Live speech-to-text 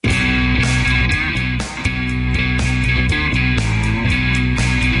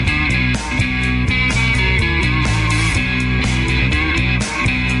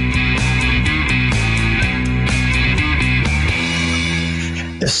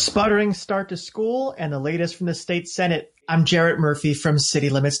Sputtering start to school and the latest from the state Senate. I'm Jarrett Murphy from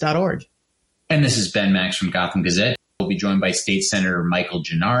citylimits.org. And this is Ben Max from Gotham Gazette. We'll be joined by State Senator Michael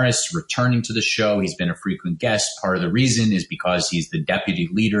Gianaris, returning to the show. He's been a frequent guest. Part of the reason is because he's the deputy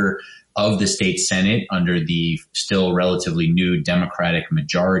leader of the state Senate under the still relatively new Democratic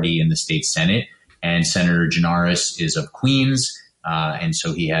majority in the state Senate. And Senator Gianaris is of Queens. And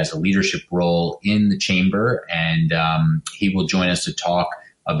so he has a leadership role in the chamber, and he will join us to talk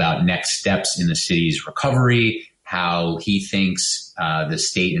about next steps in the city's recovery, how he thinks the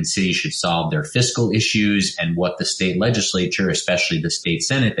state and city should solve their fiscal issues, and what the state legislature, especially the state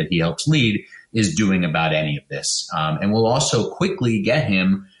Senate that he helps lead, is doing about any of this. And we'll also quickly get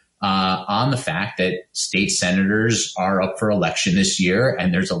him on the fact that state senators are up for election this year,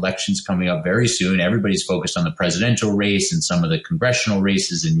 and there's elections coming up very soon. Everybody's focused on the presidential race and some of the congressional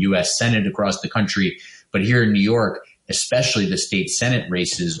races in U.S. Senate across the country. But here in New York, especially the state Senate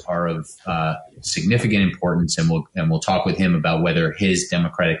races are of significant importance, and we'll talk with him about whether his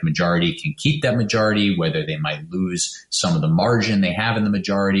Democratic majority can keep that majority, whether they might lose some of the margin they have in the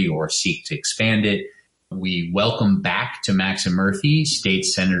majority or seek to expand it. We welcome back to Max and Murphy State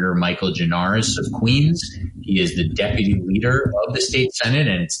Senator Michael Gianaris of Queens. He is the deputy leader of the state Senate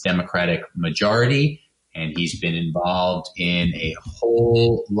and its Democratic majority. And he's been involved in a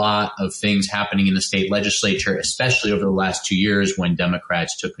whole lot of things happening in the state legislature, especially over the last 2 years when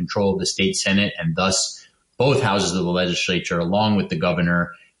Democrats took control of the state Senate and thus both houses of the legislature, along with the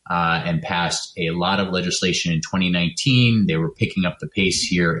governor, and passed a lot of legislation in 2019. They were picking up the pace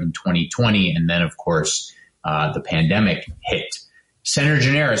here in 2020. And then, of course, the pandemic hit. Senator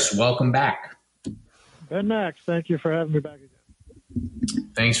Gianaris, welcome back. Ben Max, thank you for having me back again.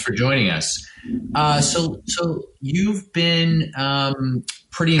 Thanks for joining us. So you've been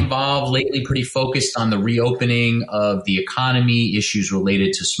pretty involved lately, pretty focused on the reopening of the economy, issues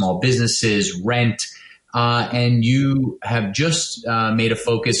related to small businesses, rent, and you have just made a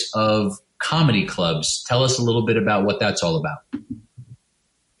focus of comedy clubs. Tell us a little bit about what that's all about.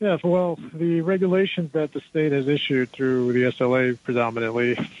 Yeah, well, the regulations that the state has issued through the SLA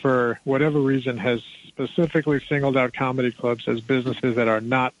predominantly, for whatever reason, has specifically singled out comedy clubs as businesses that are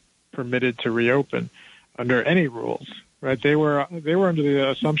not permitted to reopen under any rules, right? They were under the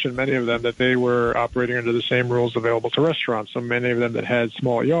assumption, many of them, that they were operating under the same rules available to restaurants. So many of them that had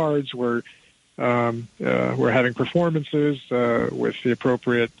small yards were having performances with the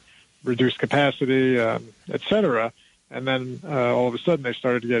appropriate reduced capacity, et cetera. And then all of a sudden they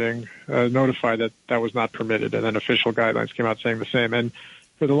started getting notified that that was not permitted. And then official guidelines came out saying the same. And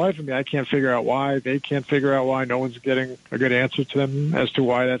for the life of me, I can't figure out why. They can't figure out why. No one's getting a good answer to them as to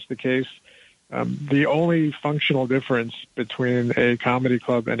why that's the case. The only functional difference between a comedy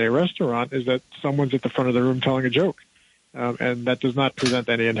club and a restaurant is that someone's at the front of the room telling a joke. And that does not present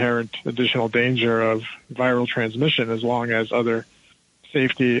any inherent additional danger of viral transmission as long as other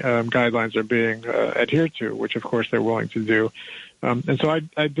safety guidelines are being adhered to, which, of course, they're willing to do. And so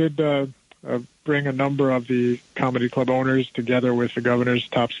I did bring a number of the comedy club owners together with the governor's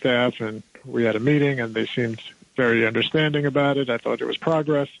top staff, and we had a meeting, and they seemed very understanding about it. I thought there was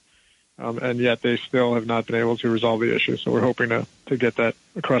progress, and yet they still have not been able to resolve the issue. So we're hoping to get that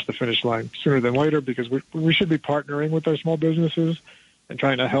across the finish line sooner than later, because we should be partnering with our small businesses and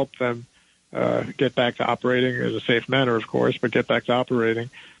trying to help them get back to operating in a safe manner, of course, but get back to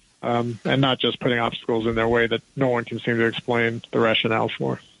operating, and not just putting obstacles in their way that no one can seem to explain the rationale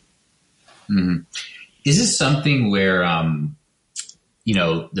for. Mm-hmm. Is this something where,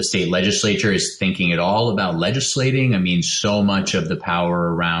 the state legislature is thinking at all about legislating? I mean, so much of the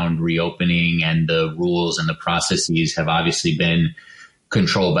power around reopening and the rules and the processes have obviously been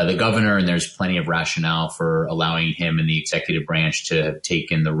controlled by the governor, and there's plenty of rationale for allowing him and the executive branch to have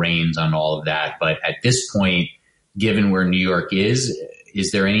taken the reins on all of that. But at this point, given where New York is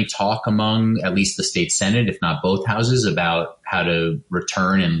there any talk among at least the state Senate, if not both houses, about how to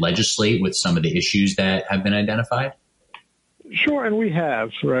return and legislate with some of the issues that have been identified? Sure, and we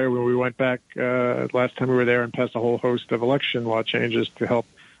have, right? When we went back last time we were there and passed a whole host of election law changes to help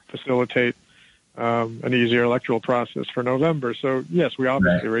facilitate an easier electoral process for November. So, yes, we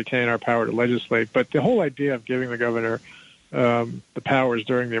obviously retain our power to legislate. But the whole idea of giving the governor the powers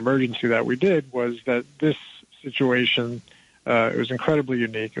during the emergency that we did was that this situation, it was incredibly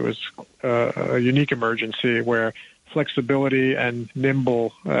unique. It was a unique emergency where flexibility and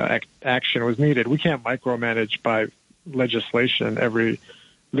nimble action was needed. We can't micromanage by legislation every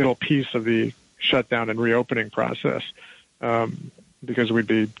little piece of the shutdown and reopening process because we'd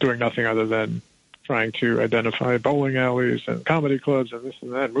be doing nothing other than trying to identify bowling alleys and comedy clubs and this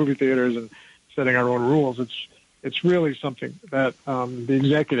and that, movie theaters, and setting our own rules. it's really something that the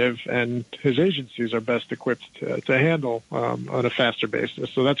executive and his agencies are best equipped to handle on a faster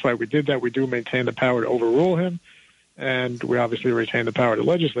basis. So that's why we did that. We do maintain the power to overrule him, and we obviously retain the power to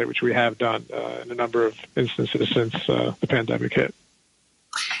legislate, which we have done in a number of instances since the pandemic hit.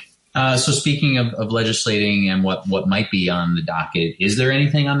 So speaking of legislating and what might be on the docket, is there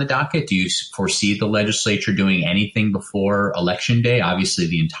anything on the docket? Do you foresee the legislature doing anything before Election Day? Obviously,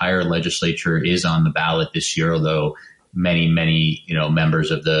 the entire legislature is on the ballot this year, although many,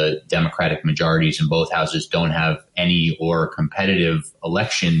 members of the Democratic majorities in both houses don't have any or competitive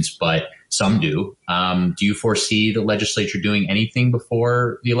elections, but some do. Do you foresee the legislature doing anything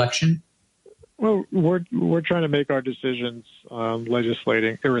before the election? Well, we're trying to make our decisions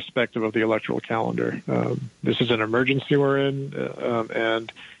legislating irrespective of the electoral calendar. This is an emergency we're in,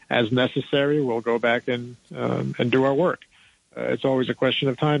 and as necessary, we'll go back and do our work. It's always a question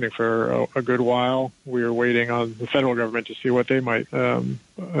of timing. For a good while, we were waiting on the federal government to see what they might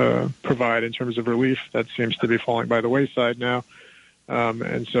provide in terms of relief. That seems to be falling by the wayside now.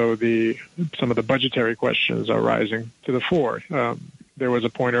 And so some of the budgetary questions are rising to the fore. There was a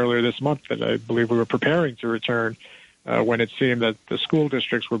point earlier this month that I believe we were preparing to return when it seemed that the school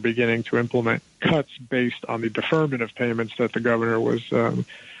districts were beginning to implement cuts based on the deferment of payments that the governor was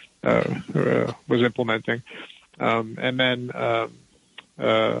implementing. And then I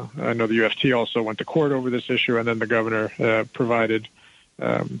know the UFT also went to court over this issue, and then the governor provided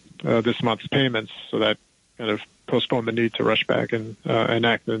this month's payments, so that kind of postponed the need to rush back and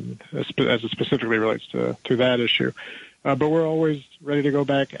act as it specifically relates to that issue. But we're always ready to go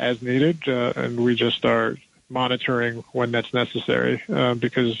back as needed, and we just are monitoring when that's necessary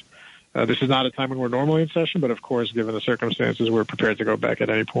because this is not a time when we're normally in session, but of course, given the circumstances, we're prepared to go back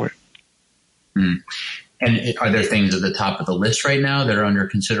at any point. Mm. And are there things at the top of the list right now that are under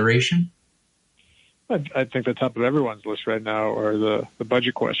consideration? I think the top of everyone's list right now are the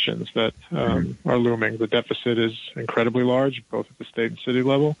budget questions that are looming. The deficit is incredibly large, both at the state and city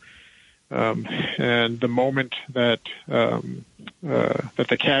level. And the moment that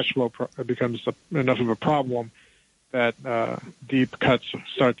the cash flow becomes enough of a problem that deep cuts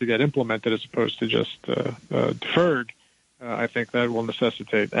start to get implemented as opposed to just deferred, I think that will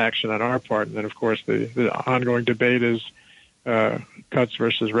necessitate action on our part. And then, of course, the ongoing debate is cuts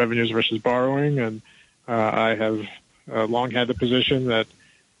versus revenues versus borrowing. And I have long had the position that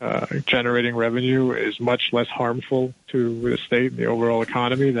generating revenue is much less harmful to the state and the overall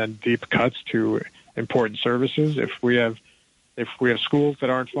economy than deep cuts to important services. If we have schools that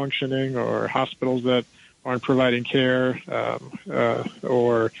aren't functioning or hospitals that aren't providing care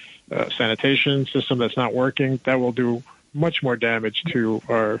or sanitation system that's not working, that will do much more damage to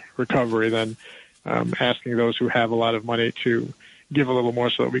our recovery than asking those who have a lot of money to give a little more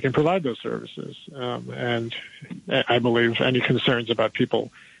so that we can provide those services. And I believe any concerns about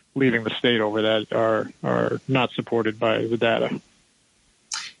people leaving the state over that are not supported by the data.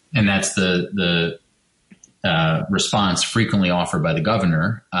 And that's the response frequently offered by the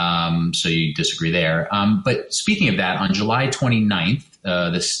governor. So you disagree there. But speaking of that, on July 29th,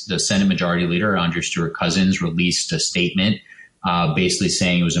 the Senate Majority Leader, Andrew Stewart-Cousins, released a statement basically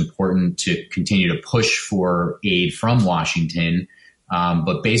saying it was important to continue to push for aid from Washington.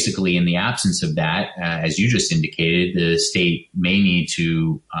 But basically, in the absence of that, as you just indicated, the state may need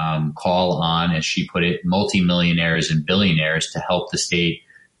to call on, as she put it, multimillionaires and billionaires to help the state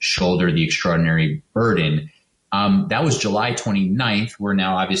shoulder the extraordinary burden. That was July 29th. We're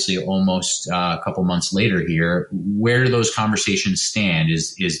now obviously almost a couple months later here. Where do those conversations stand?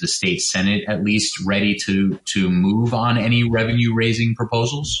 Is the state Senate at least ready to move on any revenue-raising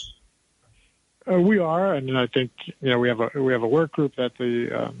proposals? We are, and I think we have a work group that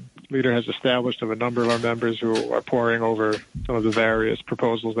the leader has established of a number of our members who are poring over some of the various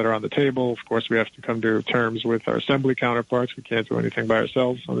proposals that are on the table. Of course, we have to come to terms with our assembly counterparts. We can't do anything by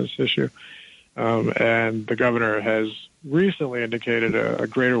ourselves on this issue. And the governor has recently indicated a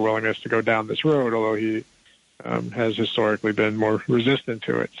greater willingness to go down this road, although he has historically been more resistant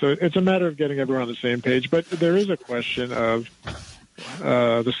to it. So it's a matter of getting everyone on the same page. But there is a question of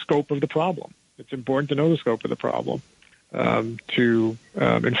the scope of the problem. It's important to know the scope of the problem to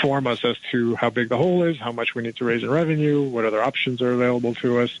inform us as to how big the hole is, how much we need to raise in revenue, what other options are available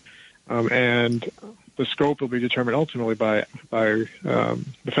to us. And the scope will be determined ultimately by the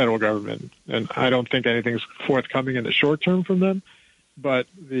federal government. And I don't think anything's forthcoming in the short term from them, but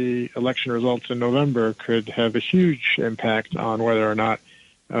the election results in November could have a huge impact on whether or not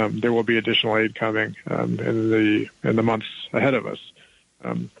there will be additional aid coming in the months ahead of us.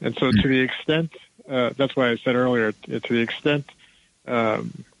 And so to the extent, that's why I said earlier, to the extent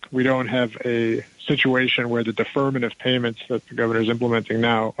we don't have a situation where the deferment of payments that the governor is implementing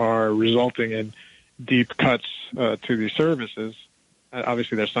now are resulting in deep cuts to the services.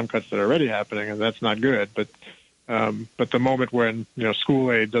 Obviously, there's some cuts that are already happening, and that's not good. But the moment when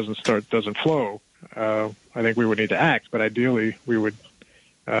school aid doesn't flow, I think we would need to act. But ideally, we would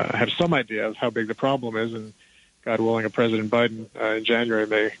have some idea of how big the problem is, and God willing, a President Biden in January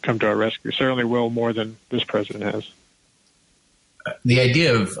may come to our rescue. Certainly will, more than this president has. The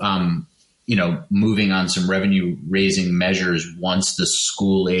idea of moving on some revenue-raising measures once the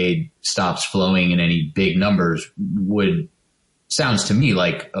school aid stops flowing in any big numbers sounds to me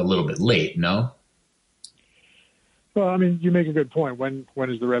like a little bit late, no? Well, I mean, you make a good point. When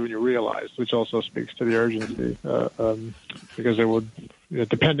is the revenue realized? Which also speaks to the urgency, because it would,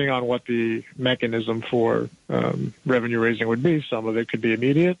 depending on what the mechanism for revenue raising would be, some of it could be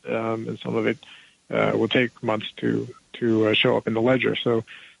immediate, and some of it will take months to show up in the ledger. So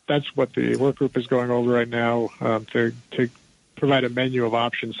that's what the work group is going over right now, to provide a menu of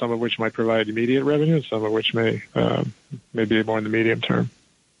options, some of which might provide immediate revenue, and some of which may be more in the medium term.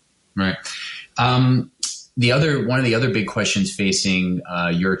 Right. One of the other big questions facing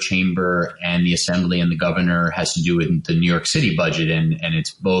your chamber and the assembly and the governor has to do with the New York City budget. And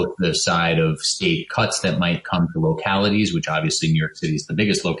it's both the side of state cuts that might come to localities, which obviously New York City is the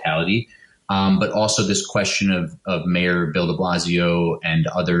biggest locality, but also this question of Mayor Bill de Blasio and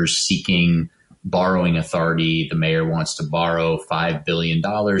others seeking borrowing authority. The mayor wants to borrow $5 billion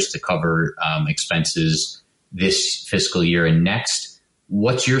to cover expenses this fiscal year and next.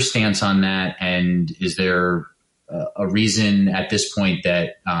 What's your stance on that? And is there a reason at this point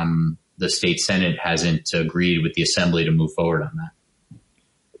that the state Senate hasn't agreed with the Assembly to move forward on that?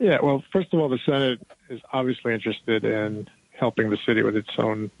 Yeah, well, first of all, the Senate is obviously interested in helping the city with its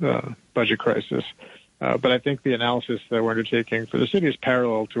own budget crisis. But I think the analysis that we're undertaking for the city is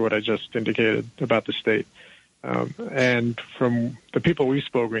parallel to what I just indicated about the state. And from the people we've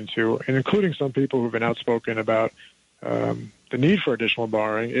spoken to, and including some people who've been outspoken about the need for additional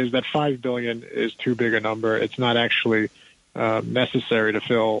borrowing, is that $5 billion is too big a number. It's not actually necessary to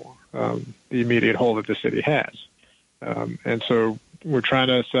fill the immediate hole that the city has. And so we're trying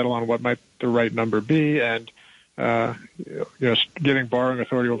to settle on what might the right number be, and giving borrowing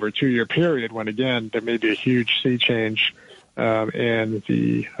authority over a 2-year period when, again, there may be a huge sea change in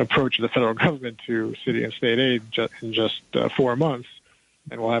the approach of the federal government to city and state aid in just 4 months,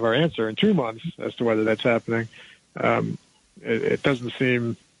 and we'll have our answer in 2 months as to whether that's happening. It doesn't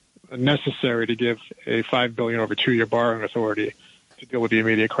seem necessary to give a $5 billion over 2-year borrowing authority to deal with the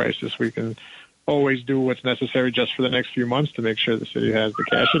immediate crisis. We can always do what's necessary just for the next few months to make sure the city has the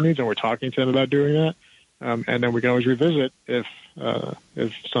cash it needs, and we're talking to them about doing that. And then we can always revisit if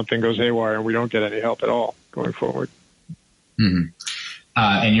something goes haywire and we don't get any help at all going forward. Mm-hmm.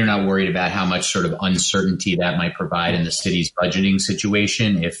 And you're not worried about how much sort of uncertainty that might provide in the city's budgeting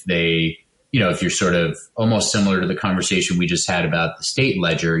situation if they, if you're sort of almost similar to the conversation we just had about the state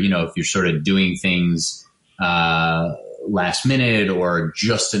ledger, if you're sort of doing things last minute or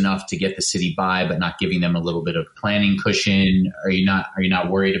just enough to get the city by, but not giving them a little bit of planning cushion. Are you not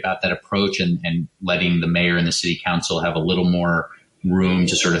worried about that approach and letting the mayor and the city council have a little more room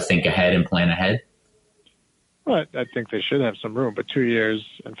to sort of think ahead and plan ahead? Well, I think they should have some room, but 2 years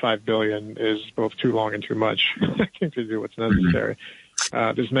and $5 billion is both too long and too much, I think, to do what's necessary.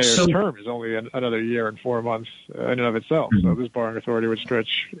 This mayor's term is only another year and 4 months in and of itself. So this borrowing authority would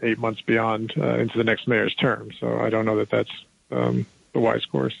stretch 8 months beyond into the next mayor's term. So I don't know that that's the wise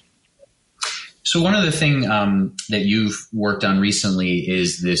course. So one other thing that you've worked on recently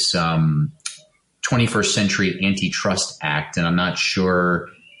is this 21st Century Antitrust Act. And I'm not sure,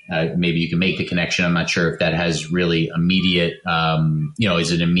 maybe you can make the connection. I'm not sure if that has really immediate,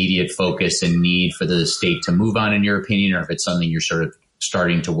 is it immediate focus and need for the state to move on, in your opinion, or if it's something you're sort of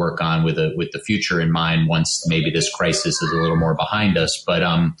starting to work on with the future in mind once maybe this crisis is a little more behind us. But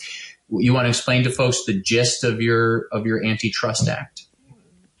you want to explain to folks the gist of your Antitrust Act?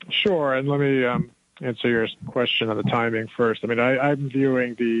 Sure. And let me answer your question on the timing first. I mean, I'm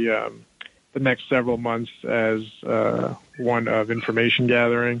viewing the next several months as one of information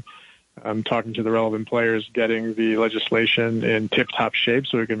gathering. I'm talking to the relevant players, getting the legislation in tip-top shape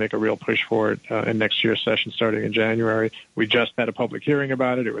so we can make a real push for it in next year's session starting in January. We just had a public hearing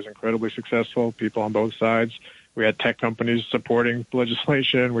about it. It was incredibly successful, people on both sides. We had tech companies supporting the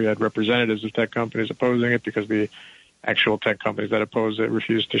legislation. We had representatives of tech companies opposing it because the actual tech companies that oppose it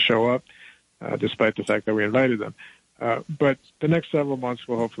refused to show up, despite the fact that we invited them. But the next several months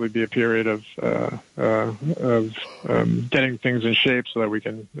will hopefully be a period of getting things in shape so that we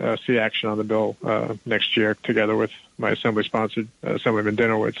can see action on the bill next year, together with my Assembly-sponsored Assemblyman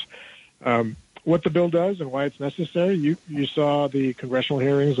Dinowitz. What the bill does and why it's necessary, you saw the congressional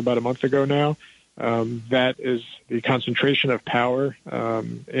hearings about a month ago now. That is the concentration of power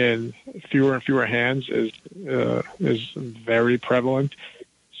in fewer and fewer hands is very prevalent,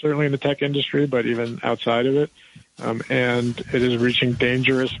 certainly in the tech industry, but even outside of it. And it is reaching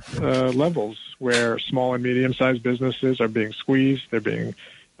dangerous levels where small and medium-sized businesses are being squeezed. They're being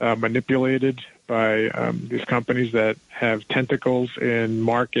manipulated by these companies that have tentacles in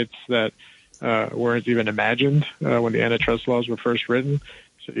markets that weren't even imagined when the antitrust laws were first written.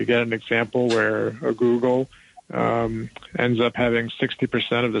 So you get an example where a Google ends up having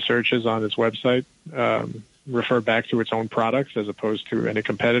 60% of the searches on its website refer back to its own products as opposed to any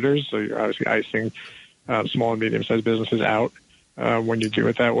competitors. So you're obviously icing small and medium-sized businesses out when you do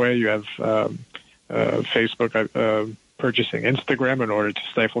it that way. You have Facebook purchasing Instagram in order to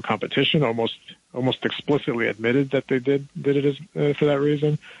stifle competition, almost explicitly admitted that they did it for that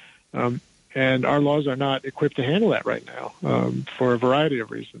reason. And our laws are not equipped to handle that right now for a variety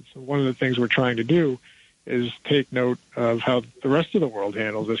of reasons. One of the things we're trying to do is take note of how the rest of the world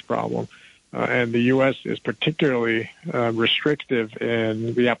handles this problem. And the U.S. is particularly restrictive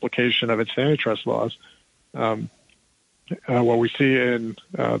in the application of its antitrust laws. What we see in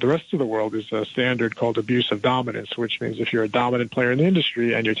the rest of the world is a standard called abuse of dominance, which means if you're a dominant player in the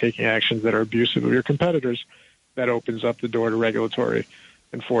industry and you're taking actions that are abusive of your competitors, that opens up the door to regulatory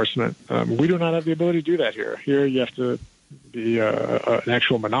enforcement. We do not have the ability to do that here. Here you have to be an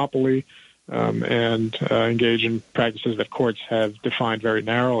actual monopoly and engage in practices that courts have defined very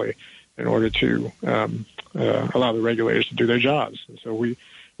narrowly in order to allow the regulators to do their jobs. And so we've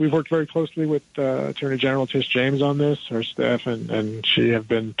worked very closely with Attorney General Tish James on this. Her staff and she have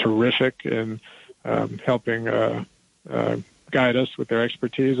been terrific in helping guide us with their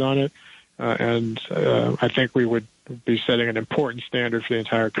expertise on it. And I think we would be setting an important standard for the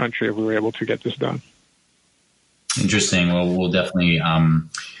entire country if we were able to get this done. Interesting. Well, we'll definitely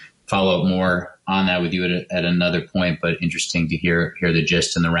follow up more on that with you at another point, but interesting to hear the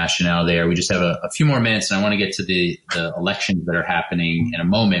gist and the rationale there. We just have a few more minutes, and I want to get to the elections that are happening in a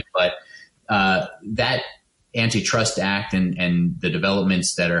moment, but that Antitrust Act and the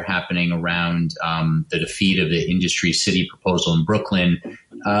developments that are happening around the defeat of the Industry City proposal in Brooklyn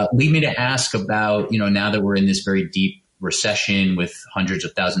lead me to ask about, now that we're in this very deep recession with hundreds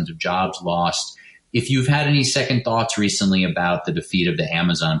of thousands of jobs lost, if you've had any second thoughts recently about the defeat of the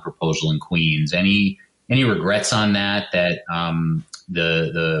Amazon proposal in Queens, any regrets on that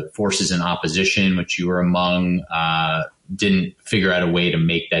the forces in opposition, which you were among, didn't figure out a way to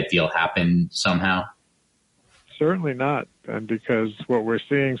make that deal happen somehow? Certainly not. And because what we're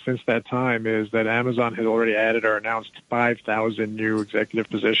seeing since that time is that Amazon has already added or announced 5,000 new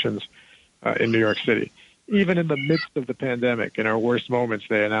executive positions in New York City. Even in the midst of the pandemic, in our worst moments,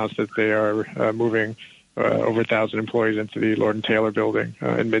 they announced that they are moving over 1,000 employees into the Lord & Taylor building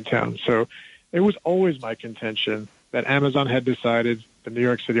in Midtown. So it was always my contention that Amazon had decided the New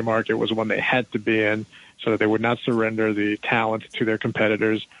York City market was one they had to be in so that they would not surrender the talent to their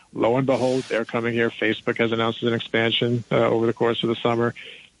competitors. Lo and behold, they're coming here. Facebook has announced an expansion over the course of the summer.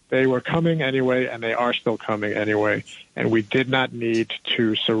 They were coming anyway, and they are still coming anyway. And we did not need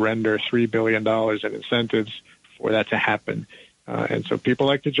to surrender $3 billion in incentives for that to happen. And so people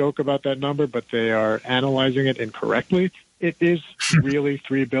like to joke about that number, but they are analyzing it incorrectly. It is really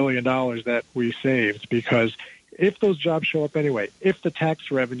 $3 billion that we saved, because if those jobs show up anyway, if the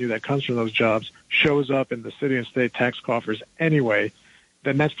tax revenue that comes from those jobs shows up in the city and state tax coffers anyway,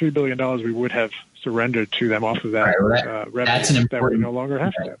 then that's $3 billion we would have surrendered to them off of that revenue that we no longer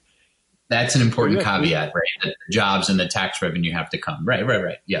have to. That's an important caveat, right? That the jobs and the tax revenue have to come.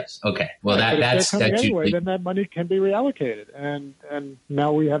 Right. Yes. Okay. Well, that's anyway. Then that money can be reallocated, and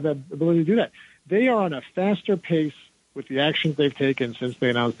now we have that ability to do that. They are on a faster pace with the actions they've taken since they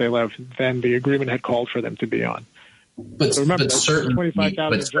announced they left than the agreement had called for them to be on. But certainly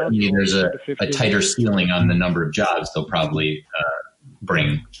there's a tighter ceiling on the number of jobs they'll probably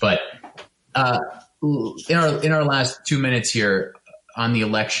bring. But in our last 2 minutes here on the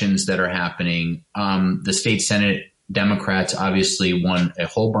elections that are happening, the state Senate Democrats obviously won a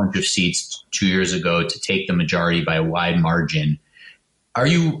whole bunch of seats 2 years ago to take the majority by a wide margin. Are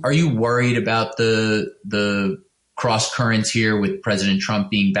you worried about the cross currents here with President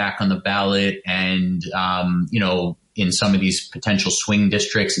Trump being back on the ballot and, in some of these potential swing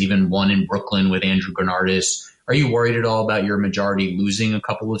districts, even one in Brooklyn with Andrew Granardis? Are you worried at all about your majority losing a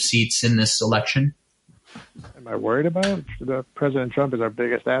couple of seats in this election? am I worried about? President Trump is our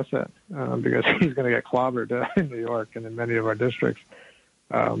biggest asset because he's going to get clobbered in New York and in many of our districts.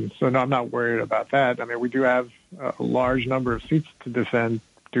 So no, I'm not worried about that. I mean, we do have a large number of seats to defend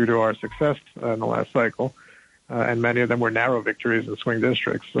due to our success in the last cycle, and many of them were narrow victories in swing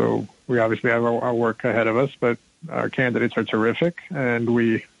districts. So we obviously have our work ahead of us, but our candidates are terrific, and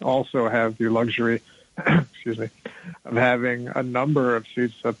we also have the luxury excuse me, of having a number of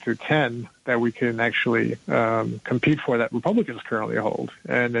seats up to 10 that we can actually compete for that Republicans currently hold.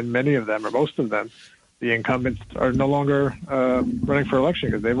 And in many of them, or most of them, the incumbents are no longer running for election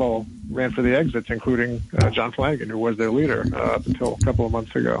because they've all ran for the exits, including John Flanagan, who was their leader up until a couple of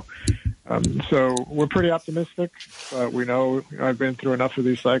months ago. So we're pretty optimistic. We know I've been through enough of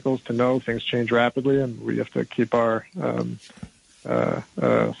these cycles to know things change rapidly, and we have to keep our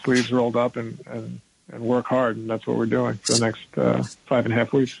sleeves rolled up and work hard, and that's what we're doing for the next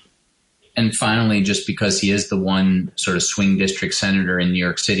 5.5 weeks. And finally, just because he is the one sort of swing district senator in New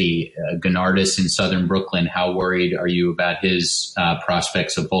York City, Gennardis in southern Brooklyn, how worried are you about his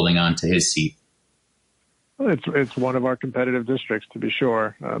prospects of holding on to his seat? Well, it's one of our competitive districts, to be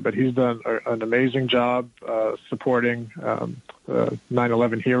sure, but he's done an amazing job supporting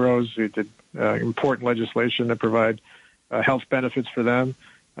 9/11 heroes. He did important legislation that provide health benefits for them,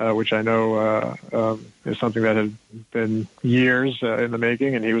 which I know is something that had been years in the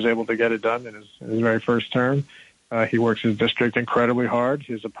making, and he was able to get it done in his very first term. He works his district incredibly hard.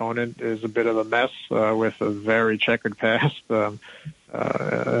 His opponent is a bit of a mess with a very checkered past,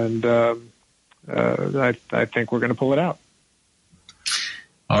 I think we're going to pull it out.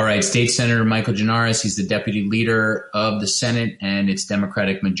 All right. State Senator Michael Gianaris, he's the deputy leader of the Senate and its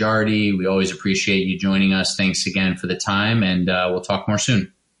Democratic majority. We always appreciate you joining us. Thanks again for the time, and we'll talk more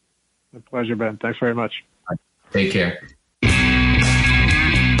soon. A pleasure, Ben. Thanks very much. Take care.